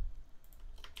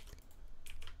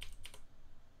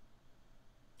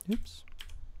 Oops.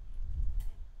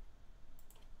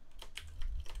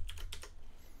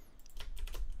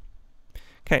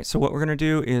 Okay, so what we're going to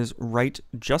do is write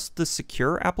just the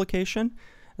secure application,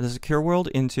 the secure world,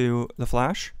 into the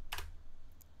flash.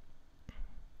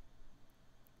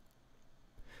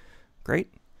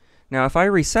 Great. Now if I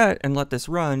reset and let this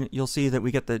run, you'll see that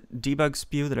we get the debug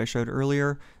spew that I showed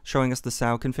earlier, showing us the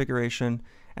SAU configuration,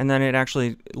 and then it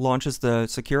actually launches the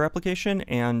secure application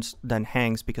and then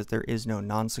hangs because there is no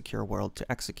non-secure world to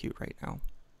execute right now.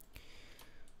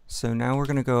 So now we're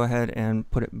going to go ahead and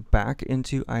put it back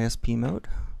into ISP mode.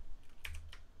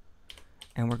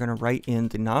 And we're going to write in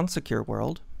the non-secure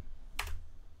world.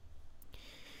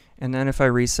 And then if I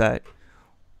reset,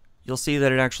 you'll see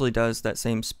that it actually does that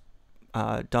same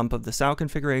dump of the SAU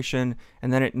configuration.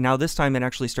 And then now this time it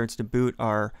actually starts to boot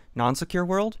our non-secure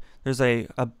world. There's a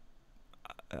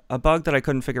bug that I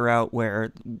couldn't figure out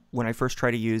where when I first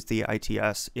try to use the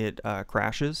ITS, it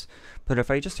crashes. But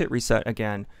if I just hit reset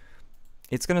again,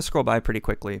 it's going to scroll by pretty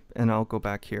quickly, and I'll go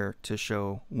back here to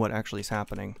show what actually is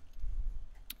happening.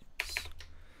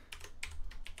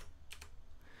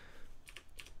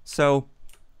 So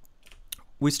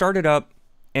we started up,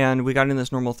 and we got in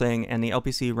this normal thing, and the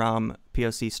LPC ROM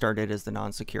POC started as the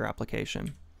non-secure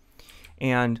application.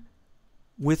 And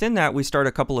within that, we start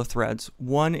a couple of threads.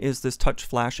 One is this touch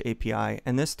flash API,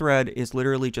 and this thread is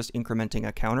literally just incrementing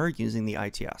a counter using the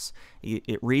ITS.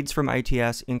 It reads from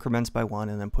ITS, increments by 1,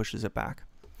 and then pushes it back.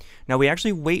 Now we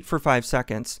actually wait for 5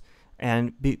 seconds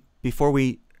and before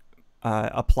we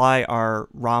apply our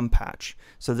ROM patch.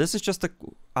 So this is just the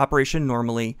operation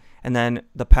normally, and then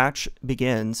the patch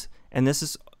begins, and this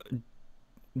is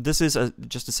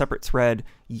just a separate thread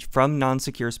from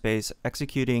non-secure space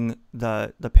executing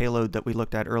the payload that we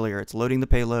looked at earlier. It's loading the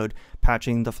payload,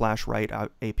 patching the flash write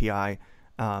out API,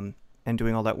 and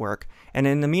doing all that work. And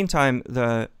in the meantime,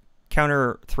 the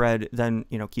counter thread then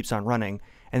keeps on running,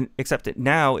 and except that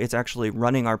now it's actually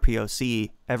running our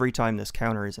POC every time this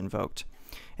counter is invoked.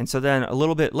 And so then a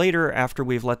little bit later, after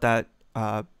we've let that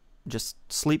just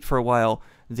sleep for a while,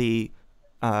 the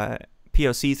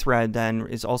POC thread then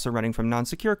is also running from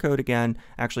non-secure code again,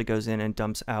 actually goes in and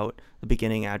dumps out the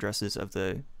beginning addresses of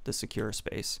the secure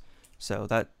space. So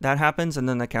that happens, and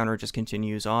then the counter just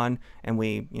continues on, and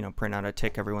we print out a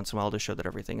tick every once in a while to show that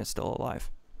everything is still alive.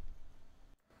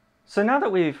 So now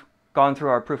that we've gone through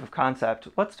our proof of concept,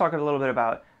 let's talk a little bit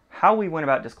about how we went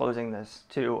about disclosing this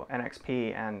to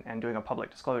NXP and doing a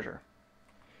public disclosure.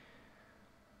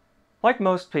 Like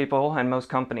most people and most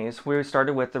companies, we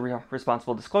started with the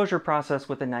responsible disclosure process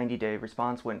with a 90-day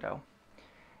response window.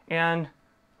 And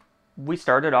we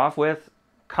started off with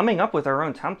coming up with our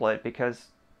own template because,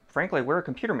 frankly, we're a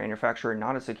computer manufacturer,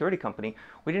 not a security company.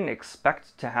 We didn't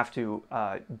expect to have to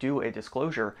do a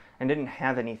disclosure and didn't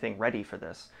have anything ready for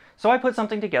this. So I put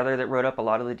something together that wrote up a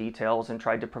lot of the details and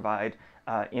tried to provide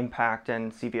impact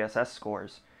and CVSS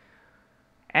scores.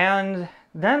 And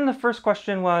then the first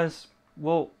question was,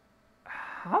 well,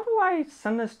 how do I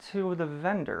send this to the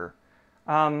vendor?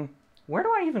 Where do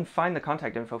I even find the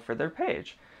contact info for their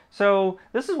page? So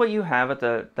this is what you have at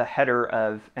the header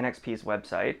of NXP's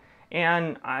website,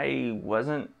 and I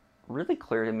wasn't really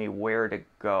clear to me where to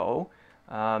go.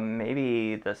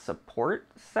 Maybe the support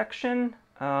section?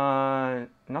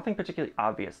 Nothing particularly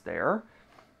obvious there.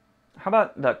 How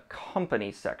about the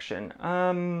company section?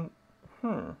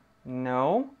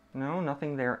 No,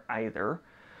 nothing there either.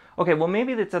 Okay, well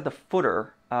maybe it's at the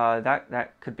footer.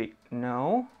 That could be,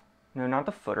 no, not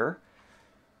the footer.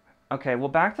 Okay, well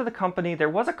back to the company. There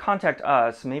was a contact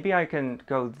us. Maybe I can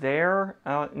go there.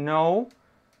 No,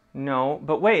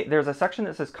 but wait, there's a section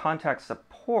that says contact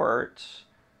support.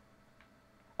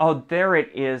 Oh, there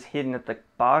it is, hidden at the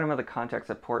bottom of the contact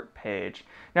support page.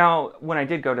 Now, when I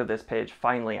did go to this page,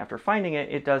 finally, after finding it,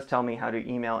 it does tell me how to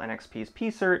email NXP's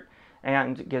PSIRT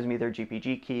and gives me their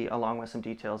GPG key along with some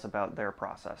details about their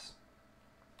process.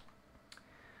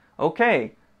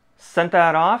 Okay, sent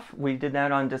that off. We did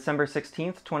that on December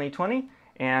 16th, 2020,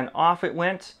 and off it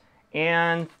went.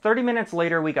 And 30 minutes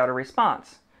later, we got a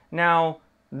response. Now,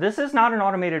 this is not an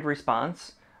automated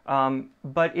response,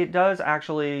 but it does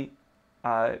actually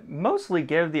mostly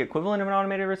give the equivalent of an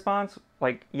automated response.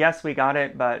 Like, yes, we got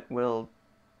it, but we'll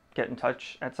get in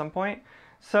touch at some point.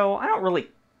 So I don't really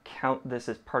count this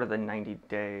as part of the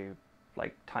 90-day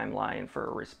like timeline for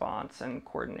a response and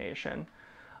coordination.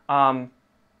 And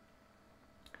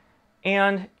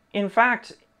in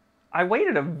fact, I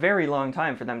waited a very long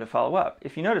time for them to follow up.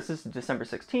 If you notice, this is December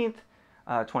 16th,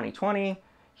 2020.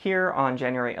 Here on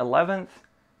January 11th,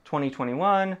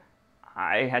 2021,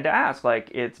 I had to ask,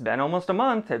 like, it's been almost a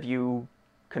month. Have you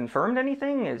confirmed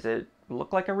anything? Does it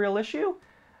look like a real issue?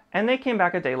 And they came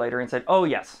back a day later and said, oh,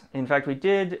 yes, in fact, we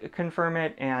did confirm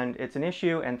it, and it's an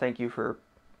issue, and thank you for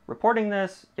reporting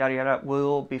this, yada, yada,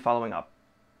 we'll be following up.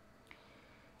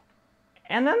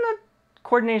 And then the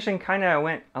coordination kind of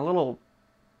went a little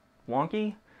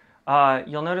wonky.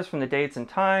 You'll notice from the dates and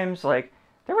times, like,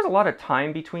 there was a lot of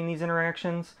time between these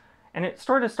interactions, and it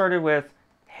sort of started with,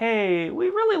 hey, we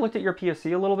really looked at your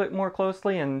POC a little bit more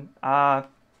closely, and,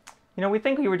 we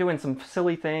think we were doing some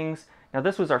silly things. Now,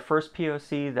 this was our first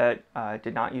POC that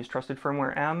did not use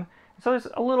TrustedFirmware-M, so it's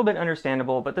a little bit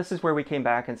understandable, but this is where we came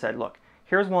back and said, look,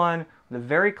 here's one with a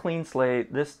very clean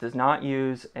slate. This does not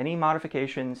use any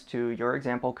modifications to your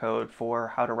example code for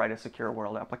how to write a secure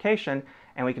world application,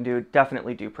 and we can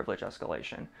definitely do privilege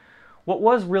escalation. What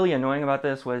was really annoying about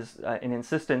this was an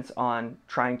insistence on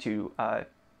trying to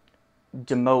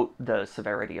demote the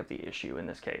severity of the issue in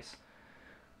this case.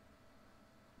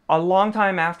 A long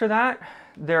time after that,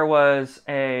 there was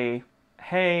a,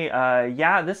 hey,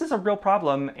 yeah, this is a real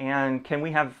problem, and can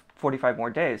we have 45 more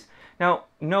days? Now,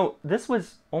 note, this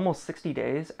was almost 60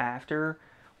 days after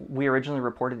we originally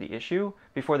reported the issue,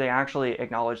 before they actually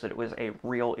acknowledged that it was a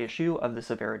real issue of the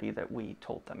severity that we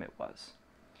told them it was.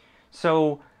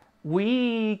 So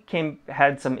we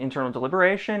had some internal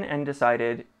deliberation and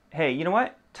decided, hey, you know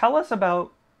what? Tell us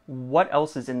about what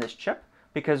else is in this chip,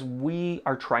 because we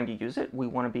are trying to use it. We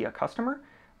want to be a customer.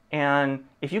 And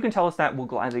if you can tell us that, we'll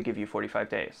gladly give you 45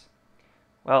 days.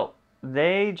 Well,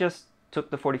 they just took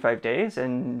the 45 days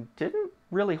and didn't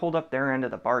really hold up their end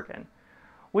of the bargain.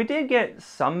 We did get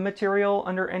some material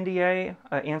under NDA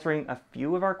answering a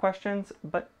few of our questions,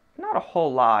 but not a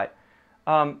whole lot.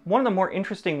 One of the more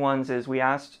interesting ones is we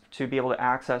asked to be able to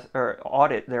access or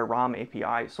audit their ROM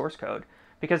API source code,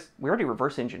 because we already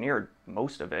reverse engineered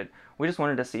most of it. We just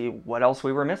wanted to see what else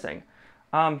we were missing.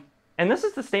 And this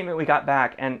is the statement we got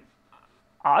back, and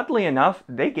oddly enough,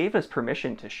 they gave us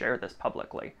permission to share this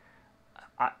publicly.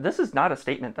 This is not a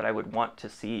statement that I would want to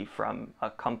see from a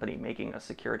company making a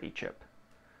security chip.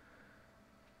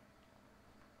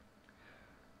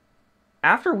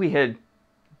 After we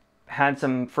had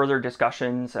some further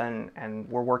discussions and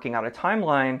were working out a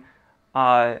timeline,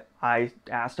 I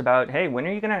asked about, hey, when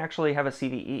are you going to actually have a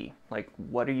CVE? Like,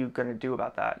 what are you going to do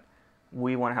about that?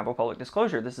 We want to have a public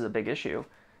disclosure. This is a big issue.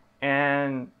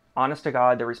 And honest to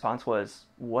God, the response was,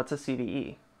 what's a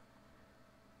CVE?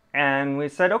 And we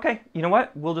said, okay, you know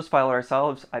what? We'll just file it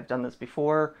ourselves. I've done this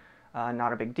before.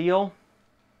 Not a big deal.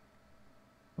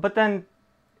 But then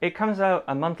it comes out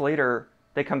a month later,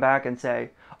 they come back and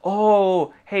say,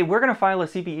 oh, hey, we're going to file a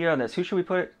CVE on this. Who should we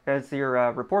put as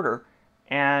your reporter?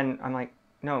 And I'm like,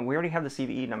 no, we already have the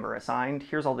CVE number assigned.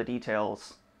 Here's all the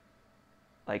details.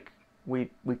 Like, we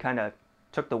kind of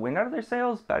took the wind out of their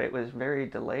sails, but it was very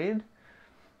delayed.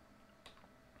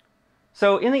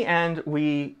 So in the end,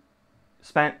 we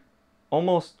spent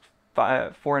almost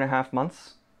 4.5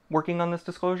 months working on this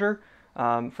disclosure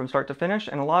from start to finish,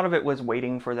 and a lot of it was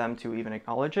waiting for them to even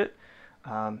acknowledge it.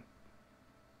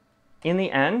 In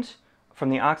the end, from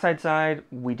the Oxide side,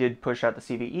 we did push out the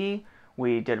CVE.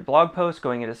 We did a blog post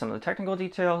going into some of the technical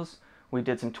details. We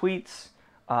did some tweets.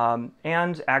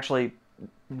 And actually,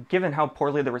 given how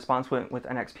poorly the response went with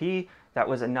NXP, that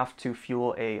was enough to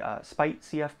fuel a Spite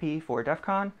CFP for DEF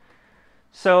CON.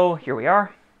 So here we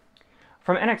are.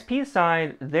 From NXP's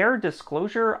side, their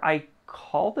disclosure, I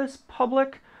call this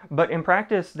public, but in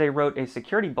practice, they wrote a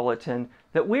security bulletin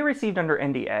that we received under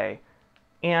NDA.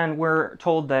 And we're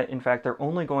told that, in fact, they're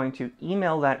only going to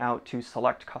email that out to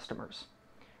select customers.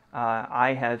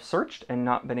 I have searched and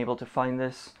not been able to find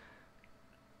this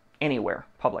anywhere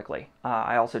publicly.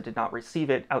 I also did not receive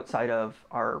it outside of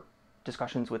our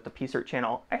discussions with the PSIRT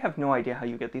channel. I have no idea how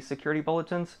you get these security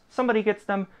bulletins. Somebody gets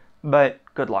them, but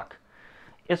good luck.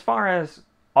 As far as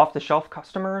off-the-shelf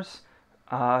customers,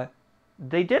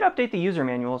 they did update the user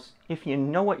manuals if you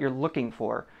know what you're looking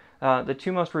for. The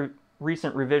two most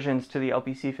recent revisions to the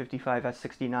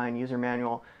LPC55S69 user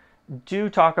manual do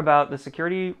talk about the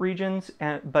security regions,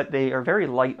 but they are very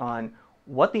light on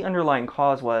what the underlying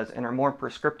cause was and are more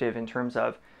prescriptive in terms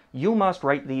of you must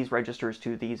write these registers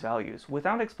to these values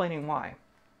without explaining why.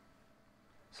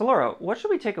 So Laura, what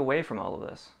should we take away from all of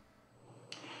this?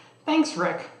 Thanks,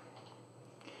 Rick.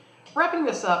 Wrapping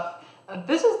this up,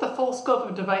 this is the full scope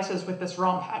of devices with this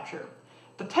ROM patcher.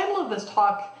 The title of this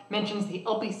talk mentions the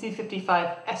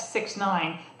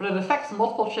LPC55S69, but it affects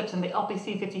multiple chips in the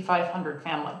LPC5500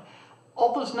 family.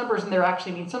 All those numbers in there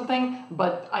actually mean something,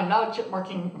 but I'm not a chip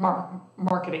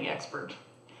marketing expert.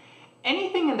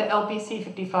 Anything in the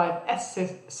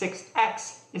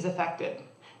LPC55S6X is affected.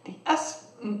 The S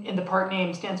in the part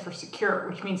name stands for secure,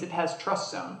 which means it has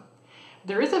TrustZone.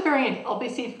 There is a variant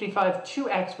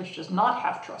LPC55-2X which does not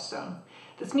have TrustZone.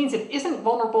 This means it isn't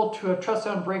vulnerable to a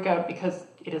TrustZone breakout because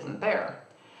it isn't there.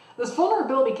 This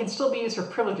vulnerability can still be used for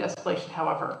privilege escalation,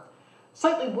 however.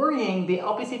 Slightly worrying, the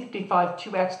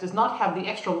LPC55-2X does not have the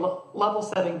extra level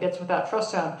setting bits without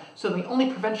TrustZone, so the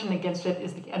only prevention against it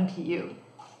is the MPU.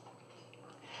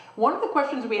 One of the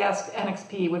questions we asked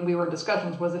NXP when we were in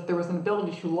discussions was if there was an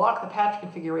ability to lock the patch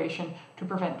configuration to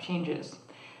prevent changes.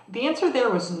 The answer there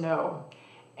was no.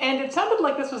 And it sounded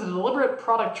like this was a deliberate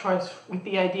product choice with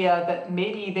the idea that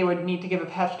maybe they would need to give a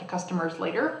patch to customers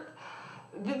later.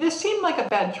 This seemed like a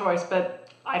bad choice, but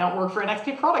I don't work for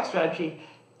NXP product strategy.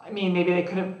 I mean, maybe they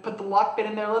could have put the lock bit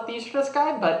in there and let the user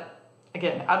decide, but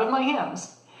again, out of my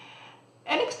hands.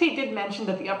 NXP did mention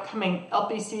that the upcoming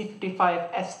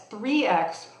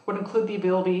LPC55S3X would include the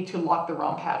ability to lock the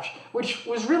ROM patch, which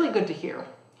was really good to hear.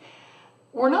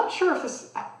 We're not sure if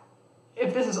this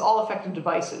is all effective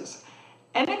devices.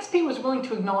 NXP was willing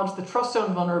to acknowledge the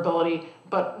TrustZone vulnerability,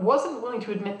 but wasn't willing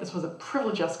to admit this was a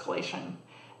privilege escalation.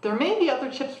 There may be other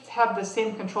chips that have the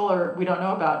same controller we don't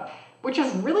know about, which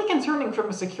is really concerning from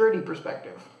a security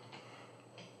perspective.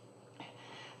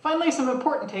 Finally, some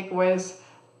important takeaways.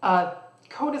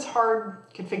 Code is hard,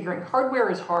 configuring hardware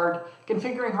is hard,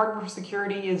 configuring hardware for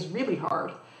security is really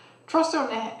hard.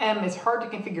 TrustZone-M is hard to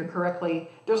configure correctly,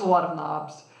 there's a lot of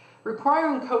knobs.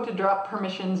 Requiring code to drop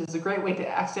permissions is a great way to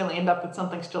accidentally end up with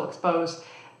something still exposed.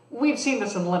 We've seen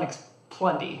this in Linux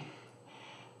plenty.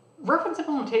 Reference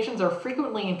implementations are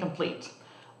frequently incomplete.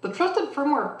 The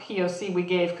TrustedFirmware POC we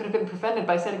gave could have been prevented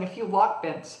by setting a few lock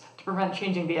bits to prevent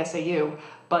changing the SAU,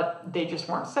 but they just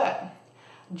weren't set.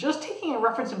 Just taking a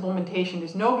reference implementation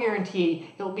is no guarantee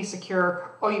it will be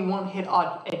secure or you won't hit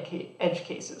odd edge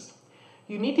cases.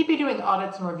 You need to be doing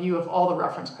audits and review of all the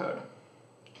reference code.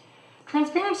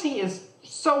 Transparency is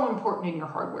so important in your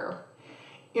hardware.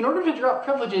 In order to drop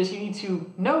privileges, you need to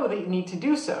know that you need to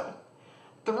do so.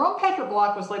 The ROM patcher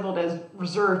block was labeled as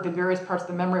reserved in various parts of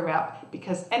the memory map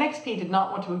because NXP did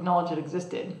not want to acknowledge it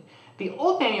existed. The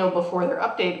old manual before their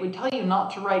update would tell you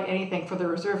not to write anything for the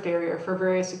reserved area for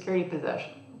various security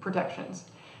protections.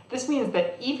 This means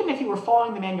that even if you were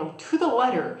following the manual to the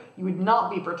letter, you would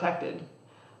not be protected.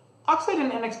 Oxide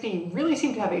and NXP really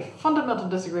seem to have a fundamental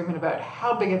disagreement about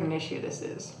how big of an issue this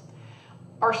is.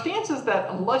 Our stance is that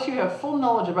unless you have full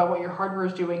knowledge about what your hardware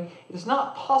is doing, it is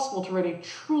not possible to write a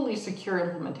truly secure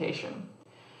implementation.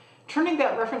 Turning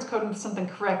that reference code into something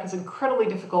correct is incredibly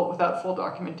difficult without full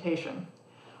documentation.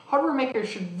 Hardware makers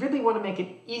should really want to make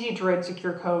it easy to write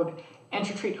secure code and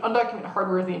should treat undocumented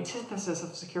hardware as the antithesis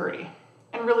of security.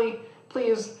 And really,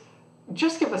 please,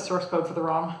 just give us source code for the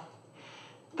ROM.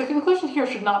 The conclusion here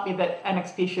should not be that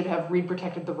NXP should have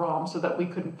read-protected the ROM so that we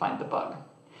couldn't find the bug.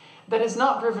 That has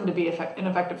not proven to be an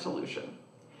effective solution.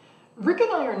 Rick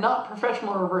and I are not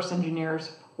professional reverse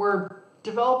engineers. We're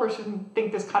developers who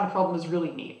think this kind of problem is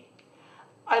really neat.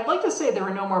 I'd like to say there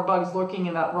are no more bugs lurking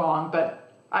in that ROM,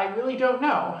 but I really don't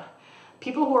know.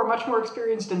 People who are much more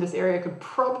experienced in this area could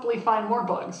probably find more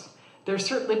bugs. There's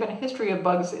certainly been a history of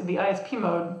bugs in the ISP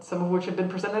mode, some of which have been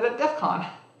presented at DEF CON.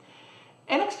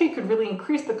 NXP could really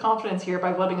increase the confidence here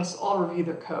by letting us all review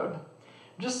their code.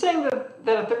 Just saying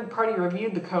that a third party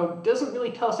reviewed the code doesn't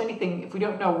really tell us anything if we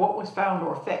don't know what was found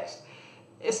or fixed,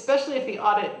 especially if the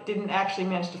audit didn't actually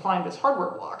manage to find this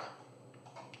hardware block.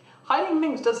 Hiding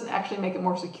things doesn't actually make it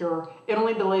more secure, it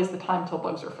only delays the time till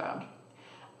bugs are found.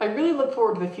 I really look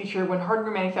forward to the future when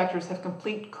hardware manufacturers have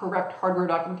complete, correct hardware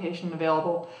documentation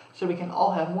available so we can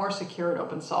all have more secure and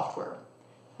open software.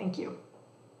 Thank you.